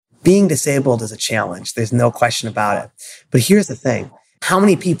Being disabled is a challenge. There's no question about it. But here's the thing. How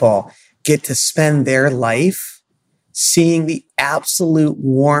many people get to spend their life seeing the absolute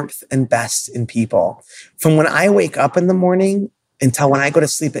warmth and best in people? From when I wake up in the morning until when I go to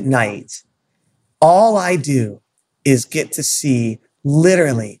sleep at night, all I do is get to see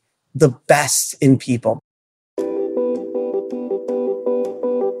literally the best in people.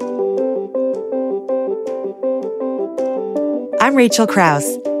 I'm Rachel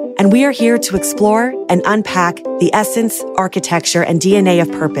Krause, and we are here to explore and unpack the essence, architecture, and DNA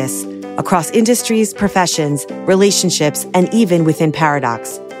of purpose across industries, professions, relationships, and even within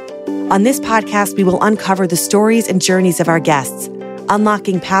Paradox. On this podcast, we will uncover the stories and journeys of our guests,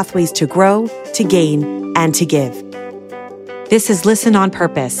 unlocking pathways to grow, to gain, and to give. This is Listen on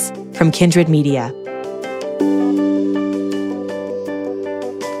Purpose from Kindred Media.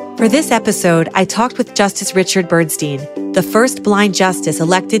 For this episode, I talked with Justice Richard Bernstein, the first blind justice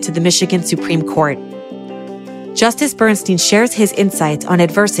elected to the Michigan Supreme Court. Justice Bernstein shares his insights on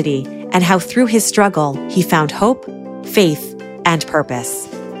adversity and how through his struggle, he found hope, faith, and purpose.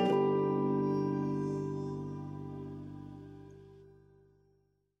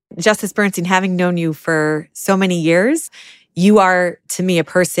 Justice Bernstein, having known you for so many years, you are, to me, a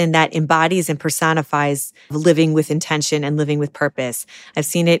person that embodies and personifies living with intention and living with purpose. I've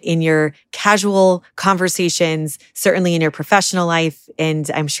seen it in your casual conversations, certainly in your professional life,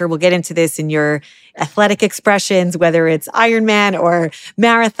 and I'm sure we'll get into this in your athletic expressions, whether it's Ironman or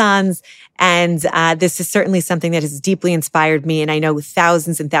marathons. And this is certainly something that has deeply inspired me, and I know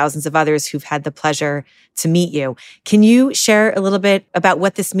thousands and thousands of others who've had the pleasure to meet you. Can you share a little bit about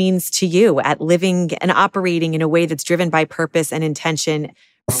what this means to you at living and operating in a way that's driven by purpose and intention?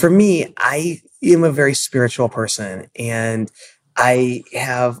 For me, I am a very spiritual person, and I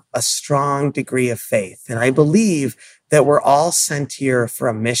have a strong degree of faith. And I believe that we're all sent here for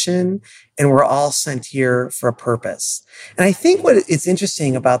a mission, and we're all sent here for a purpose. And I think what is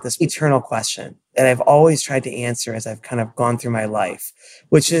interesting about this eternal question that I've always tried to answer as I've kind of gone through my life,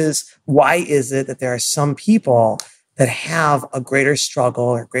 which is, why is it that there are some people that have a greater struggle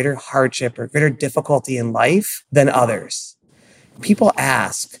or greater hardship or greater difficulty in life than others? People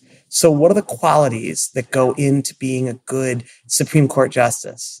ask, so what are the qualities that go into being a good Supreme Court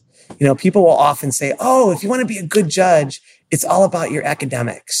justice? You know, people will often say, oh, if you want to be a good judge, it's all about your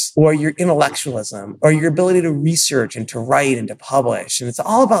academics or your intellectualism or your ability to research and to write and to publish. And it's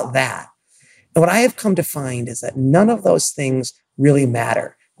all about that. And what I have come to find is that none of those things really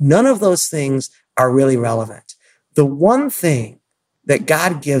matter. None of those things are really relevant. The one thing that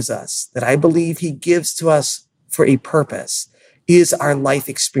God gives us, that I believe he gives to us for a purpose, is our life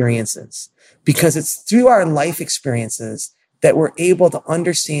experiences. Because it's through our life experiences that we're able to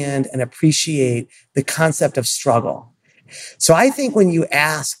understand and appreciate the concept of struggle. So I think when you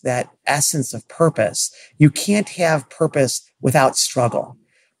ask that essence of purpose, you can't have purpose without struggle.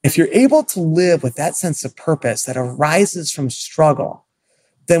 If you're able to live with that sense of purpose that arises from struggle,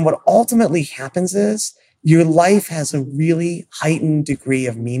 then what ultimately happens is your life has a really heightened degree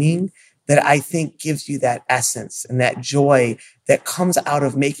of meaning that I think gives you that essence and that joy that comes out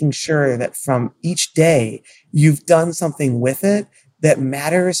of making sure that from each day, you've done something with it that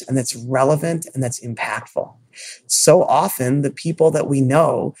matters and that's relevant and that's impactful. So often, the people that we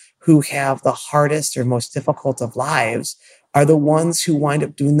know who have the hardest or most difficult of lives are the ones who wind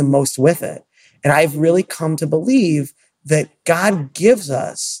up doing the most with it. And I've really come to believe that God gives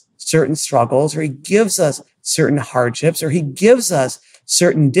us certain struggles, or he gives us certain hardships, or he gives us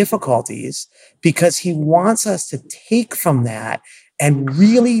certain difficulties because he wants us to take from that and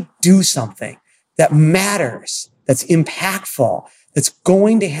really do something that matters, that's impactful, that's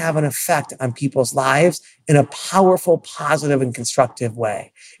going to have an effect on people's lives in a powerful, positive, and constructive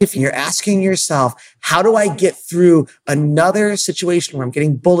way. If you're asking yourself, how do I get through another situation where I'm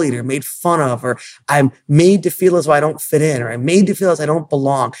getting bullied or made fun of, or I'm made to feel as though I don't fit in, or I'm made to feel as I don't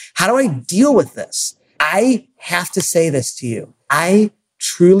belong? How do I deal with this? I have to say this to you. I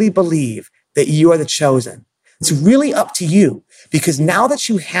truly believe that you are the chosen. It's really up to you, because now that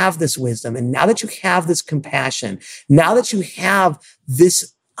you have this wisdom and now that you have this compassion, now that you have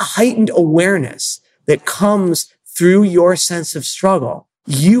this heightened awareness that comes through your sense of struggle,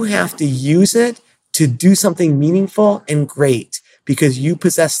 you have to use it to do something meaningful and great, because you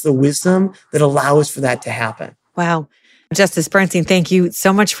possess the wisdom that allows for that to happen. Wow. Justice Bernstein, thank you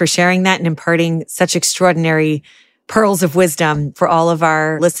so much for sharing that and imparting such extraordinary pearls of wisdom for all of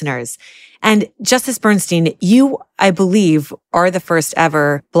our listeners. And Justice Bernstein, you, I believe, are the first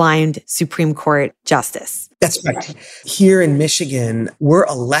ever blind Supreme Court justice. That's right. Here in Michigan, we're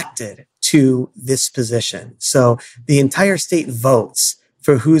elected to this position. So the entire state votes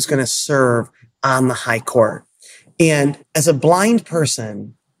for who's going to serve on the high court. And as a blind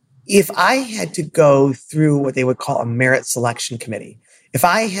person, if I had to go through what they would call a merit selection committee, if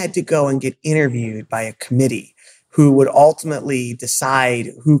I had to go and get interviewed by a committee who would ultimately decide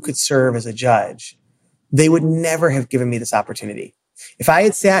who could serve as a judge, they would never have given me this opportunity. If I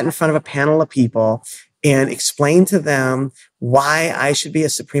had sat in front of a panel of people and explained to them why I should be a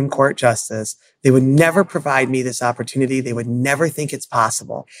Supreme Court justice, they would never provide me this opportunity. They would never think it's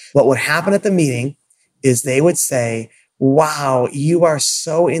possible. What would happen at the meeting is they would say, wow, you are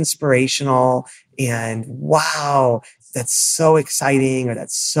so inspirational, and wow, that's so exciting, or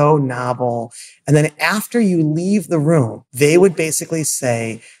that's so novel. And then after you leave the room, they would basically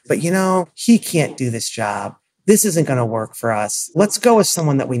say, but he can't do this job. This isn't going to work for us. Let's go with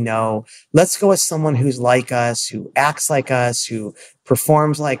someone that we know. Let's go with someone who's like us, who acts like us, who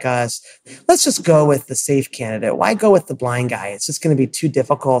performs like us. Let's just go with the safe candidate. Why go with the blind guy? It's just going to be too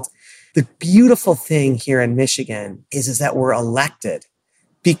difficult. The beautiful thing here in Michigan is that we're elected.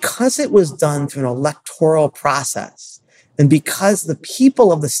 Because it was done through an electoral process, and because the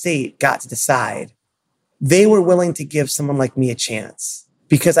people of the state got to decide, they were willing to give someone like me a chance,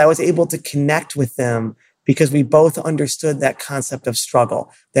 because I was able to connect with them, because we both understood that concept of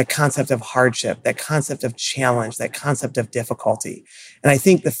struggle, that concept of hardship, that concept of challenge, that concept of difficulty. And I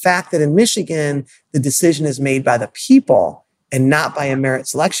think the fact that in Michigan, the decision is made by the people and not by a merit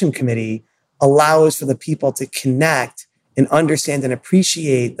selection committee allows for the people to connect and understand and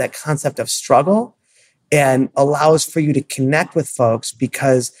appreciate that concept of struggle, and allows for you to connect with folks,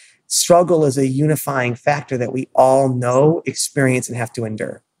 because struggle is a unifying factor that we all know, experience, and have to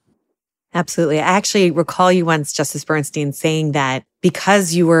endure. Absolutely. I actually recall you once, Justice Bernstein, saying that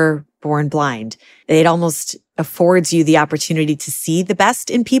because you were born blind, it almost affords you the opportunity to see the best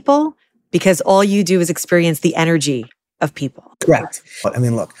in people, because all you do is experience the energy of people. Correct. I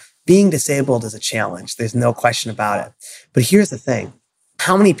mean, look, being disabled is a challenge. There's no question about it. But here's the thing.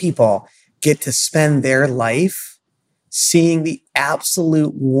 How many people get to spend their life seeing the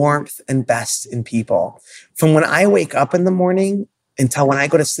absolute warmth and best in people? From when I wake up in the morning until when I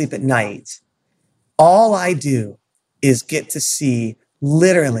go to sleep at night, all I do is get to see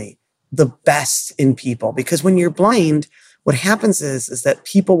literally the best in people. Because when you're blind, what happens is that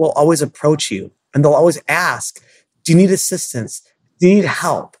people will always approach you and they'll always ask, do you need assistance? Do you need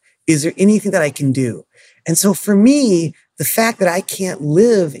help? Is there anything that I can do? And so for me, the fact that I can't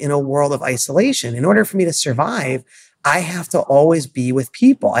live in a world of isolation, in order for me to survive, I have to always be with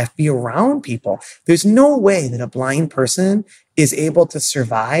people. I have to be around people. There's no way that a blind person is able to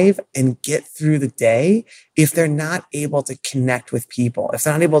survive and get through the day if they're not able to connect with people, if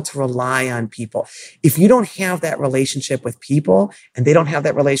they're not able to rely on people. If you don't have that relationship with people and they don't have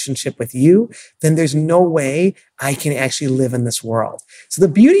that relationship with you, then there's no way I can actually live in this world. So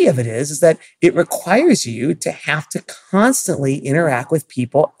the beauty of it is that it requires you to have to constantly interact with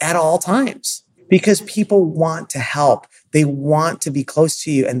people at all times, because people want to help. They want to be close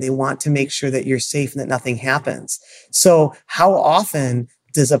to you, and they want to make sure that you're safe and that nothing happens. So how often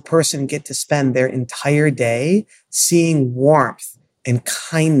does a person get to spend their entire day seeing warmth and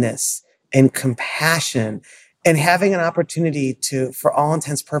kindness and compassion and having an opportunity to, for all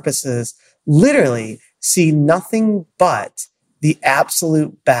intents and purposes, literally see nothing but the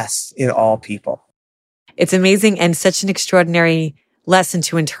absolute best in all people? It's amazing and such an extraordinary lesson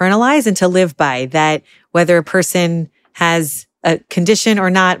to internalize and to live by, that whether a person has a condition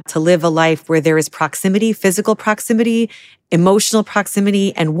or not, to live a life where there is proximity, physical proximity, emotional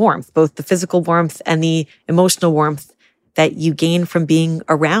proximity, and warmth, both the physical warmth and the emotional warmth that you gain from being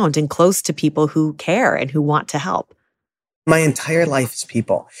around and close to people who care and who want to help. My entire life is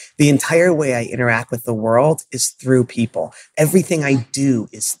people. The entire way I interact with the world is through people. Everything I do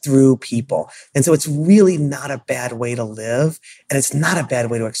is through people. And so it's really not a bad way to live, and it's not a bad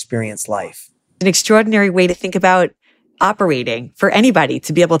way to experience life. An extraordinary way to think about operating for anybody,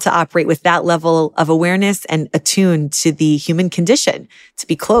 to be able to operate with that level of awareness and attuned to the human condition, to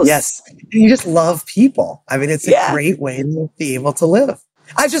be close. Yes. You just love people. I mean, it's a great way to be able to live.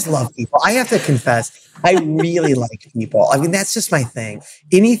 I just love people. I have to confess, I really like people. I mean, that's just my thing.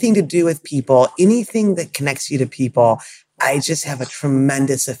 Anything to do with people, anything that connects you to people, I just have a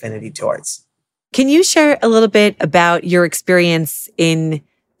tremendous affinity towards. Can you share a little bit about your experience in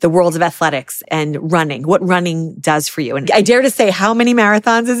the world of athletics and running, what running does for you? And I dare to say, how many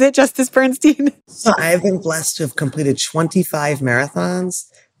marathons is it, Justice Bernstein? So I've been blessed to have completed 25 marathons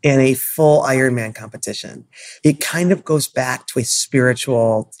and a full Ironman competition. It kind of goes back to a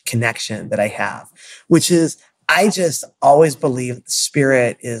spiritual connection that I have, which is I just always believe that the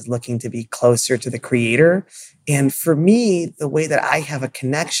spirit is looking to be closer to the creator. And for me, the way that I have a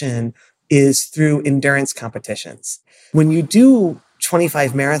connection is through endurance competitions. When you do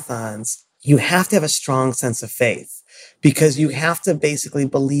 25 marathons, you have to have a strong sense of faith because you have to basically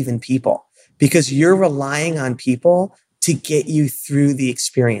believe in people because you're relying on people to get you through the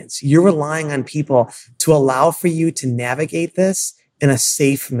experience. You're relying on people to allow for you to navigate this in a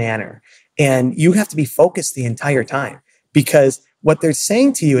safe manner. And you have to be focused the entire time because what they're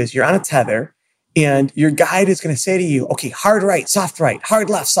saying to you is you're on a tether and your guide is going to say to you, okay, hard right, hard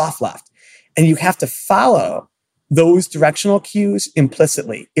left, soft left. And you have to follow those directional cues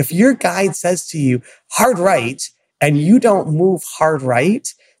implicitly. If your guide says to you, hard right, and you don't move hard right,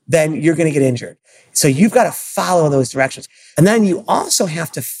 then you're going to get injured. So you've got to follow those directions. And then you also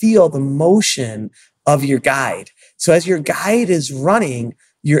have to feel the motion of your guide. So as your guide is running,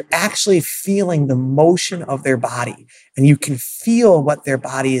 you're actually feeling the motion of their body and you can feel what their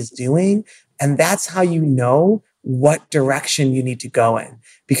body is doing. And that's how you know what direction you need to go in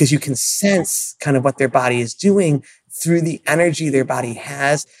because you can sense kind of what their body is doing through the energy their body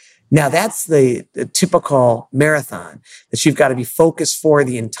has. Now that's the typical marathon that you've got to be focused for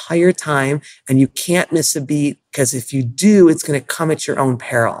the entire time and you can't miss a beat because if you do, it's going to come at your own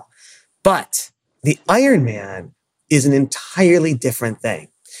peril. But the Ironman is an entirely different thing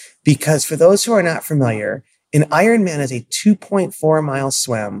because for those who are not familiar, an Ironman is a 2.4 mile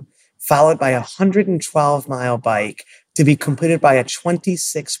swim followed by a 112-mile bike to be completed by a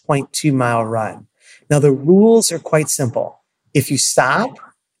 26.2-mile run. Now, the rules are quite simple. If you stop,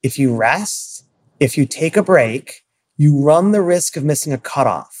 if you rest, if you take a break, you run the risk of missing a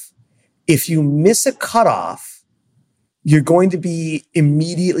cutoff. If you miss a cutoff, you're going to be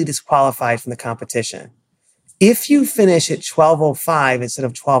immediately disqualified from the competition. If you finish at 12:05 instead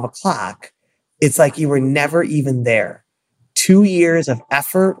of 12 o'clock, it's like you were never even there. 2 years of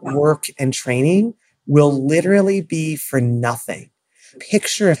effort, work, and training will literally be for nothing.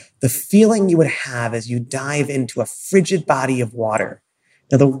 Picture the feeling you would have as you dive into a frigid body of water.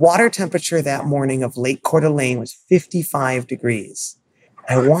 Now, the water temperature that morning of Lake Coeur d'Alene was 55 degrees.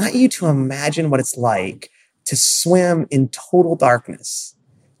 I want you to imagine what it's like to swim in total darkness.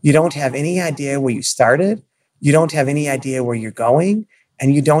 You don't have any idea where you started. You don't have any idea where you're going,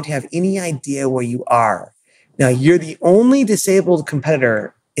 and you don't have any idea where you are. Now, you're the only disabled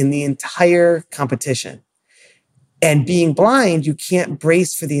competitor in the entire competition. And being blind, you can't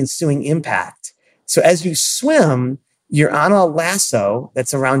brace for the ensuing impact. So as you swim, you're on a lasso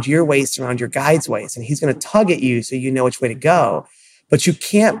that's around your waist, around your guide's waist, and he's going to tug at you so you know which way to go. But you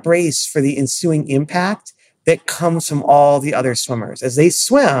can't brace for the ensuing impact that comes from all the other swimmers. As they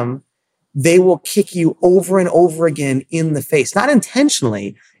swim, they will kick you over and over again in the face, not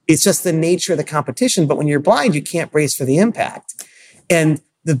intentionally. It's just the nature of the competition. But when you're blind, you can't brace for the impact. And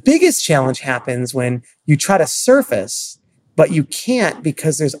the biggest challenge happens when you try to surface, but you can't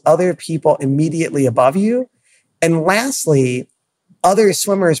because there's other people immediately above you. And lastly, other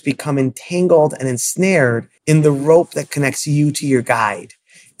swimmers become entangled and ensnared in the rope that connects you to your guide.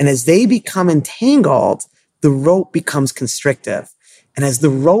 And as they become entangled, the rope becomes constrictive. And as the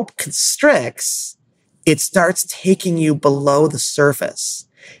rope constricts, it starts taking you below the surface.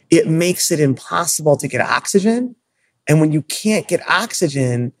 It makes it impossible to get oxygen. And when you can't get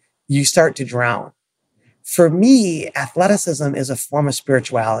oxygen, you start to drown. For me, athleticism is a form of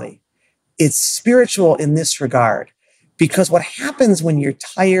spirituality. It's spiritual in this regard, because what happens when you're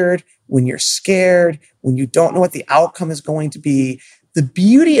tired, when you're scared, when you don't know what the outcome is going to be, the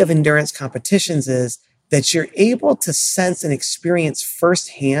beauty of endurance competitions is that you're able to sense and experience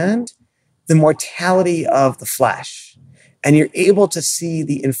firsthand the mortality of the flesh, and you're able to see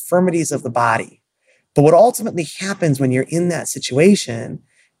the infirmities of the body. But what ultimately happens when you're in that situation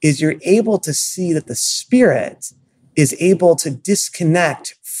is you're able to see that the spirit is able to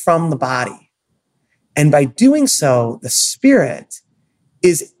disconnect from the body. And by doing so, the spirit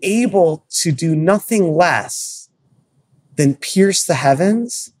is able to do nothing less than pierce the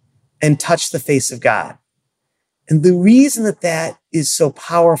heavens and touch the face of God. And the reason that that is so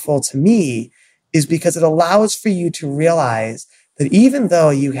powerful to me is because it allows for you to realize that even though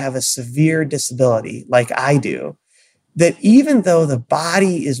you have a severe disability like I do, that even though the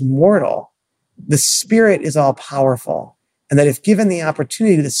body is mortal, the spirit is all powerful. And that if given the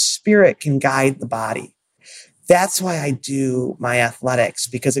opportunity, the spirit can guide the body. That's why I do my athletics,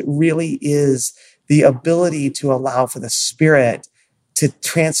 because it really is the ability to allow for the spirit to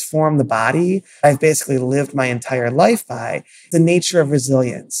transform the body. I've basically lived my entire life by the nature of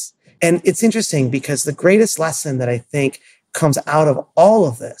resilience. And it's interesting because the greatest lesson that I think comes out of all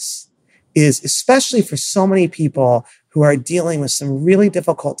of this is, especially for so many people who are dealing with some really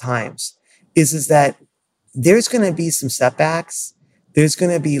difficult times, is that there's going to be some setbacks. There's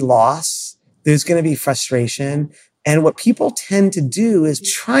going to be loss. There's going to be frustration. And what people tend to do is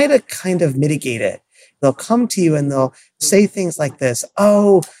try to kind of mitigate it. They'll come to you and they'll say things like this.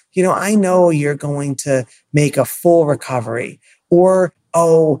 Oh, I know you're going to make a full recovery. Or,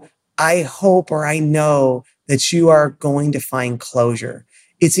 oh, I hope or I know that you are going to find closure.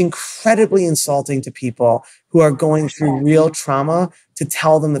 It's incredibly insulting to people who are going through real trauma to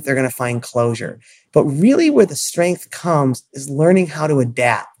tell them that they're going to find closure. But really where the strength comes is learning how to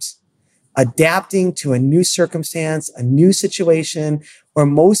adapt. Adapting to a new circumstance, a new situation, or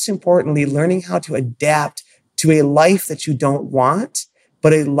most importantly, learning how to adapt to a life that you don't want,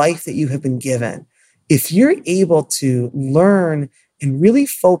 but a life that you have been given. If you're able to learn and really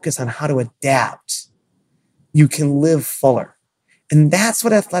focus on how to adapt, you can live fuller. And that's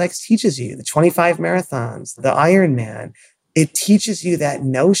what athletics teaches you. The 25 marathons, the Ironman, it teaches you that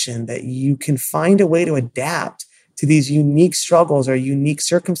notion that you can find a way to adapt to these unique struggles or unique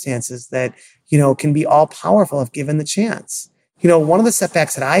circumstances that, can be all powerful if given the chance. One of the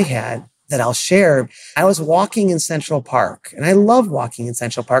setbacks that I had that I'll share, I was walking in Central Park, and I love walking in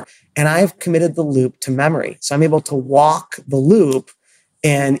Central Park, and I've committed the loop to memory. So I'm able to walk the loop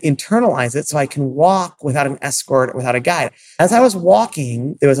and internalize it so I can walk without an escort or without a guide. As I was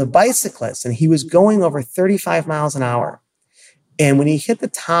walking, there was a bicyclist, and he was going over 35 miles an hour. And when he hit the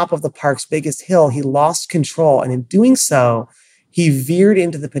top of the park's biggest hill, he lost control. And in doing so, he veered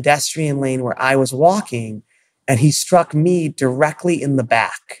into the pedestrian lane where I was walking, and he struck me directly in the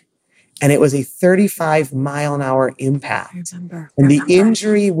back. And it was a 35 mile an hour impact. I remember. And the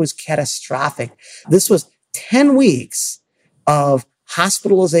injury was catastrophic. This was 10 weeks of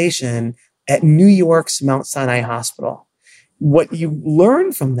hospitalization at New York's Mount Sinai Hospital. What you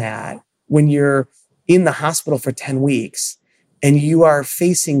learn from that when you're in the hospital for 10 weeks and you are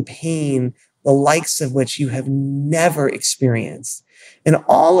facing pain, the likes of which you have never experienced. And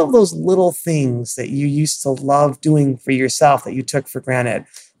all of those little things that you used to love doing for yourself that you took for granted,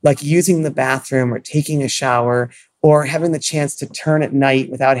 like using the bathroom or taking a shower or having the chance to turn at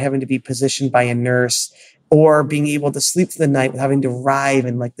night without having to be positioned by a nurse, or being able to sleep through the night without having to writhe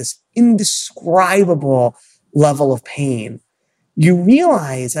in like this indescribable level of pain. You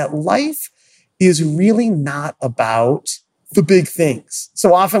realize that life is really not about the big things.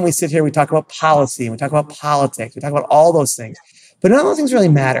 So often we sit here, we talk about policy, and we talk about politics, we talk about all those things, but none of those things really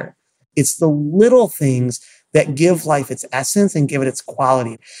matter. It's the little things that give life its essence and give it its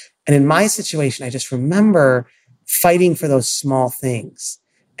quality. And in my situation, I just remember fighting for those small things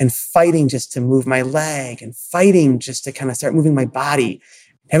and fighting just to move my leg and fighting just to kind of start moving my body,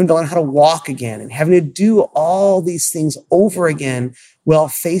 having to learn how to walk again and having to do all these things over again while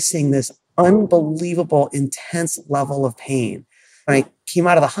facing this unbelievable, intense level of pain. When I came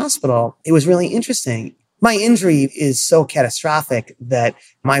out of the hospital, it was really interesting. My injury is so catastrophic that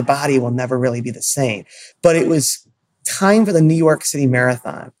my body will never really be the same. But it was time for the New York City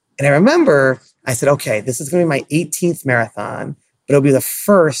Marathon. And I remember I said, okay, this is going to be my 18th marathon, but it'll be the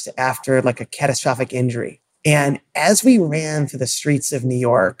first after like a catastrophic injury. And as we ran through the streets of New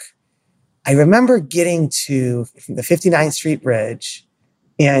York, I remember getting to the 59th Street Bridge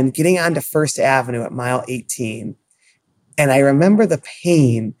and getting onto First Avenue at mile 18. And I remember the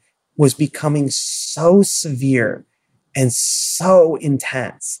pain was becoming so severe and so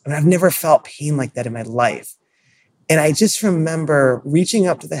intense. I mean, I've never felt pain like that in my life. And I just remember reaching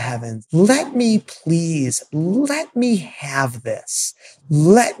up to the heavens, let me have this.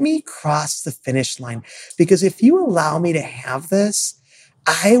 Let me cross the finish line. Because if you allow me to have this,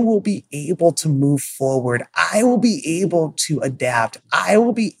 I will be able to move forward. I will be able to adapt. I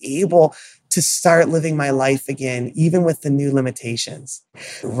will be able to start living my life again, even with the new limitations.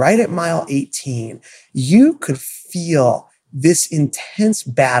 Right at mile 18, you could feel this intense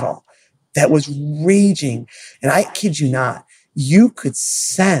battle that was raging. And I kid you not, you could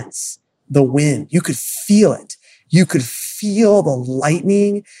sense the wind. You could feel it. You could feel the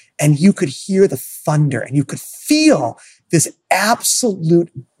lightning and you could hear the thunder and you could feel this absolute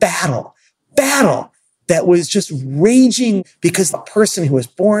battle that was just raging because the person who was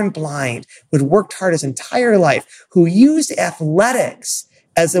born blind, who had worked hard his entire life, who used athletics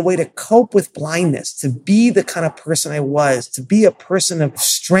as a way to cope with blindness, to be the kind of person I was, to be a person of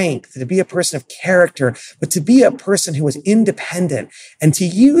strength, to be a person of character, but to be a person who was independent and to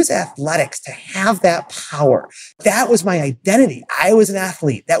use athletics to have that power. That was my identity. I was an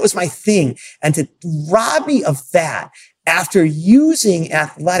athlete. That was my thing. And to rob me of that After using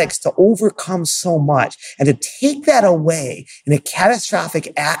athletics to overcome so much and to take that away in a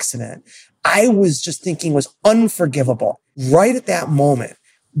catastrophic accident, I was just thinking was unforgivable. Right at that moment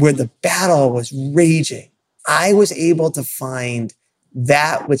where the battle was raging, I was able to find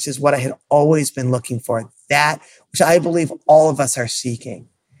that which is what I had always been looking for, that which I believe all of us are seeking.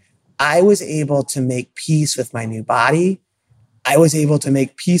 I was able to make peace with my new body. I was able to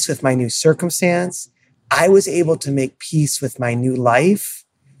make peace with my new circumstance. I was able to make peace with my new life.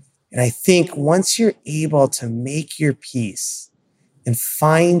 And I think once you're able to make your peace and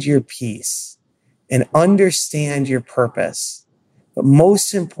find your peace and understand your purpose, but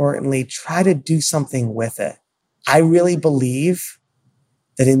most importantly, try to do something with it, I really believe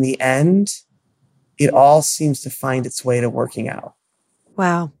that in the end, it all seems to find its way to working out.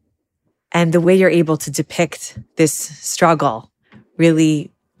 Wow. And the way you're able to depict this struggle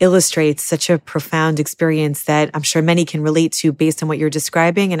really illustrates such a profound experience that I'm sure many can relate to based on what you're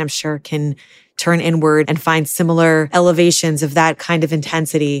describing, and I'm sure can turn inward and find similar elevations of that kind of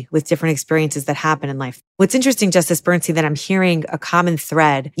intensity with different experiences that happen in life. What's interesting, Justice Bernstein, that I'm hearing a common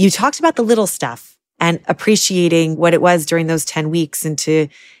thread. You talked about the little stuff and appreciating what it was during those 10 weeks and to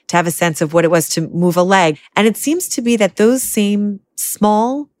have a sense of what it was to move a leg. And it seems to be that those same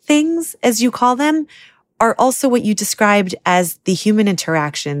small things, as you call them, are also what you described as the human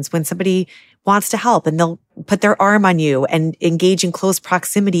interactions when somebody wants to help and they'll put their arm on you and engage in close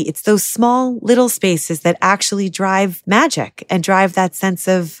proximity. It's those small little spaces that actually drive magic and drive that sense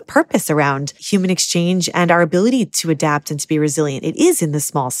of purpose around human exchange and our ability to adapt and to be resilient. It is in the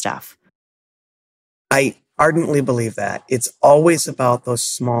small stuff. I ardently believe that. It's always about those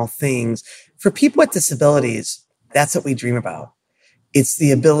small things. For people with disabilities, that's what we dream about. It's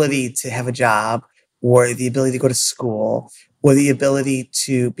the ability to have a job, or the ability to go to school, or the ability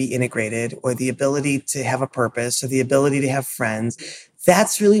to be integrated, or the ability to have a purpose, or the ability to have friends.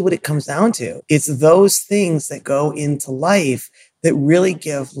 That's really what it comes down to. It's those things that go into life that really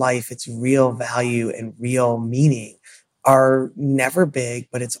give life its real value and real meaning, are never big,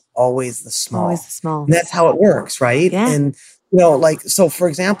 but it's always the small. Always the small. And that's how it works, right? Yeah. And, so for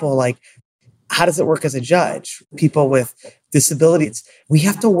example, how does it work as a judge? People with disabilities, we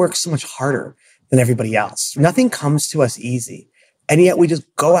have to work so much harder than everybody else. Nothing comes to us easy. And yet we just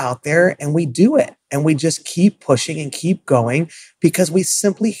go out there and we do it. And we just keep pushing and keep going because we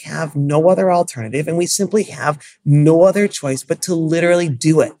simply have no other alternative. And we simply have no other choice but to literally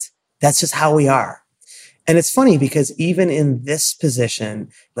do it. That's just how we are. And it's funny because even in this position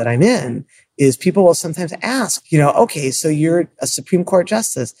that I'm in, is people will sometimes ask, okay, so you're a Supreme Court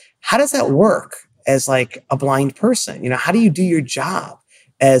justice. How does that work as a blind person? How do you do your job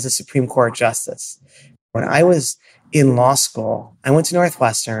as a Supreme Court justice? When I was in law school, I went to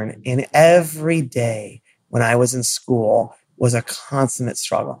Northwestern, and every day when I was in school was a consummate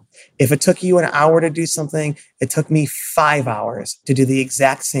struggle. If it took you an hour to do something, it took me 5 hours to do the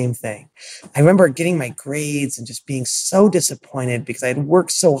exact same thing. I remember getting my grades and just being so disappointed because I had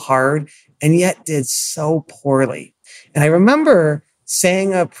worked so hard and yet did so poorly. And I remember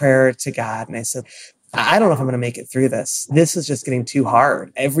saying a prayer to God, and I said, I don't know if I'm going to make it through this. This is just getting too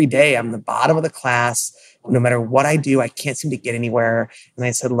hard. Every day I'm the bottom of the class. No matter what I do, I can't seem to get anywhere. And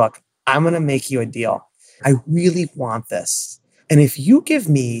I said, look, I'm going to make you a deal. I really want this. And if you give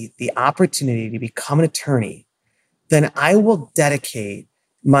me the opportunity to become an attorney, then I will dedicate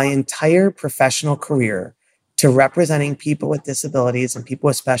my entire professional career to representing people with disabilities and people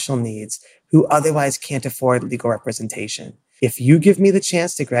with special needs who otherwise can't afford legal representation. If you give me the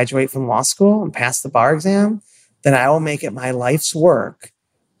chance to graduate from law school and pass the bar exam, then I will make it my life's work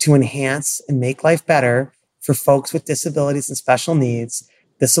to enhance and make life better for folks with disabilities and special needs.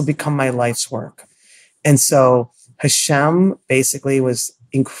 This will become my life's work. And so Hashem basically was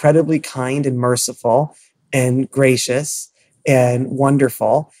incredibly kind and merciful and gracious and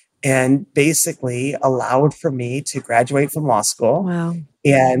wonderful, and basically allowed for me to graduate from law school. Wow.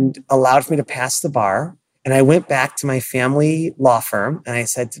 And allowed for me to pass the bar. And I went back to my family law firm, and I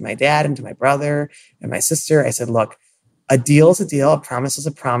said to my dad and to my brother and my sister, I said, look, a deal is a deal. A promise is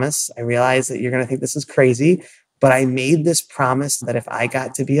a promise. I realize that you're going to think this is crazy, but I made this promise that if I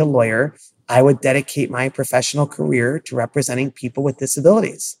got to be a lawyer, I would dedicate my professional career to representing people with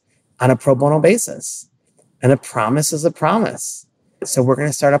disabilities on a pro bono basis. And a promise is a promise. So we're going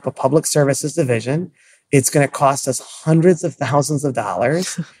to start up a public services division. It's going to cost us hundreds of thousands of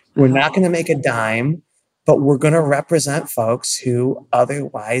dollars. We're not going to make a dime, but we're going to represent folks who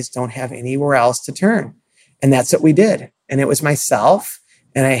otherwise don't have anywhere else to turn. And that's what we did. And it was myself,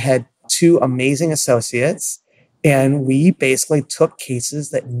 and I had two amazing associates. And we basically took cases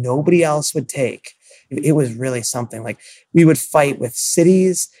that nobody else would take. It was really something. Like, we would fight with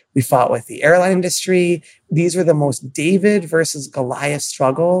cities. We fought with the airline industry. These were the most David versus Goliath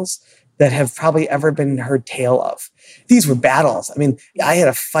struggles that have probably ever been heard tale of. These were battles. I mean, I had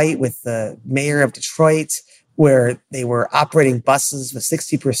a fight with the mayor of Detroit where they were operating buses with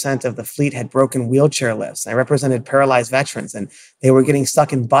 60% of the fleet had broken wheelchair lifts. I represented paralyzed veterans, and they were getting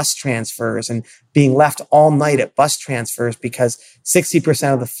stuck in bus transfers and being left all night at bus transfers because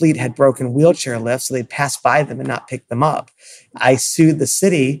 60% of the fleet had broken wheelchair lifts, so they'd pass by them and not pick them up. I sued the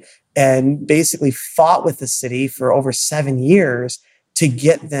city and basically fought with the city for over 7 years to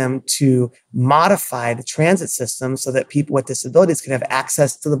get them to modify the transit system so that people with disabilities could have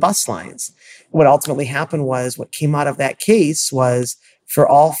access to the bus lines. What ultimately happened was, what came out of that case was, for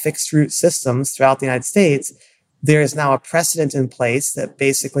all fixed route systems throughout the United States, there is now a precedent in place that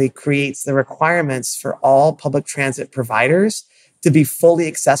basically creates the requirements for all public transit providers to be fully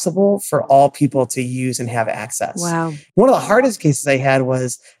accessible for all people to use and have access. Wow. One of the hardest cases I had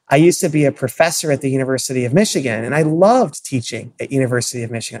was, I used to be a professor at the University of Michigan, and I loved teaching at University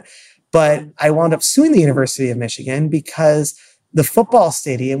of Michigan. But I wound up suing the University of Michigan because the football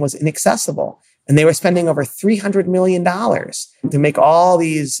stadium was inaccessible. And they were spending over $300 million to make all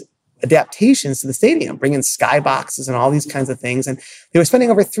these adaptations to the stadium, bring in skyboxes and all these kinds of things. And they were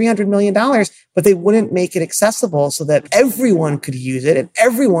spending over $300 million, but they wouldn't make it accessible so that everyone could use it and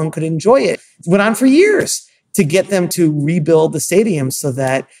everyone could enjoy it. It went on for years to get them to rebuild the stadium so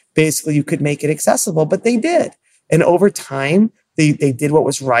that basically you could make it accessible, but they did. And over time, they did what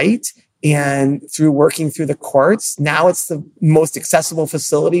was right. And through working through the courts, now it's the most accessible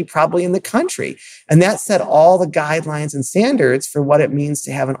facility probably in the country. And that set all the guidelines and standards for what it means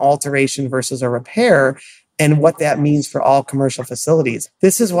to have an alteration versus a repair, and what that means for all commercial facilities.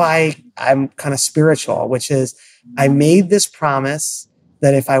 This is why I'm kind of spiritual, which is, I made this promise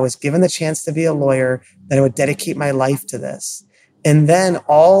that if I was given the chance to be a lawyer, that I would dedicate my life to this. And then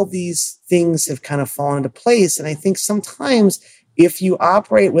all these things have kind of fallen into place. And I think sometimes if you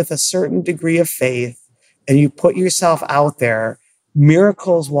operate with a certain degree of faith and you put yourself out there,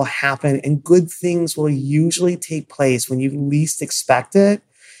 miracles will happen and good things will usually take place when you least expect it.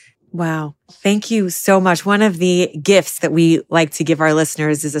 Wow. Thank you so much. One of the gifts that we like to give our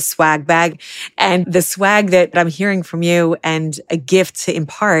listeners is a swag bag. And the swag that I'm hearing from you and a gift to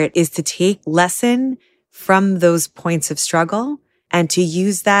impart is to take lesson from those points of struggle and to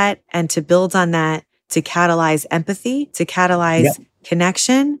use that and to build on that to catalyze empathy, to catalyze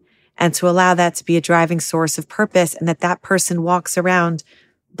connection, and to allow that to be a driving source of purpose, and that person walks around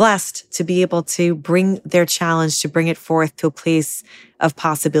blessed to be able to bring their challenge, to bring it forth to a place of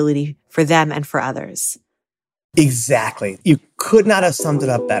possibility for them and for others. Exactly. You could not have summed it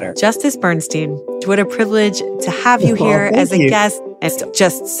up better. Justice Bernstein, what a privilege to have you here as a guest. It's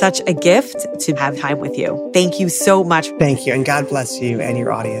just such a gift to have time with you. Thank you so much. Thank you. And God bless you and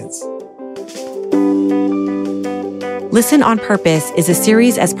your audience. Listen on Purpose is a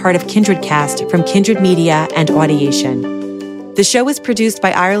series as part of KindredCast from Kindred Media and Audiation. The show is produced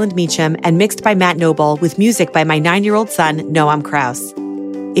by Ireland Meacham and mixed by Matt Noble, with music by my 9-year-old son, Noam Kraus.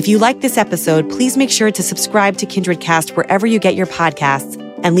 If you like this episode, please make sure to subscribe to KindredCast wherever you get your podcasts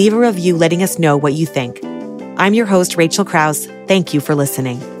and leave a review letting us know what you think. I'm your host, Rachel Kraus. Thank you for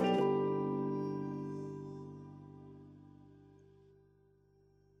listening.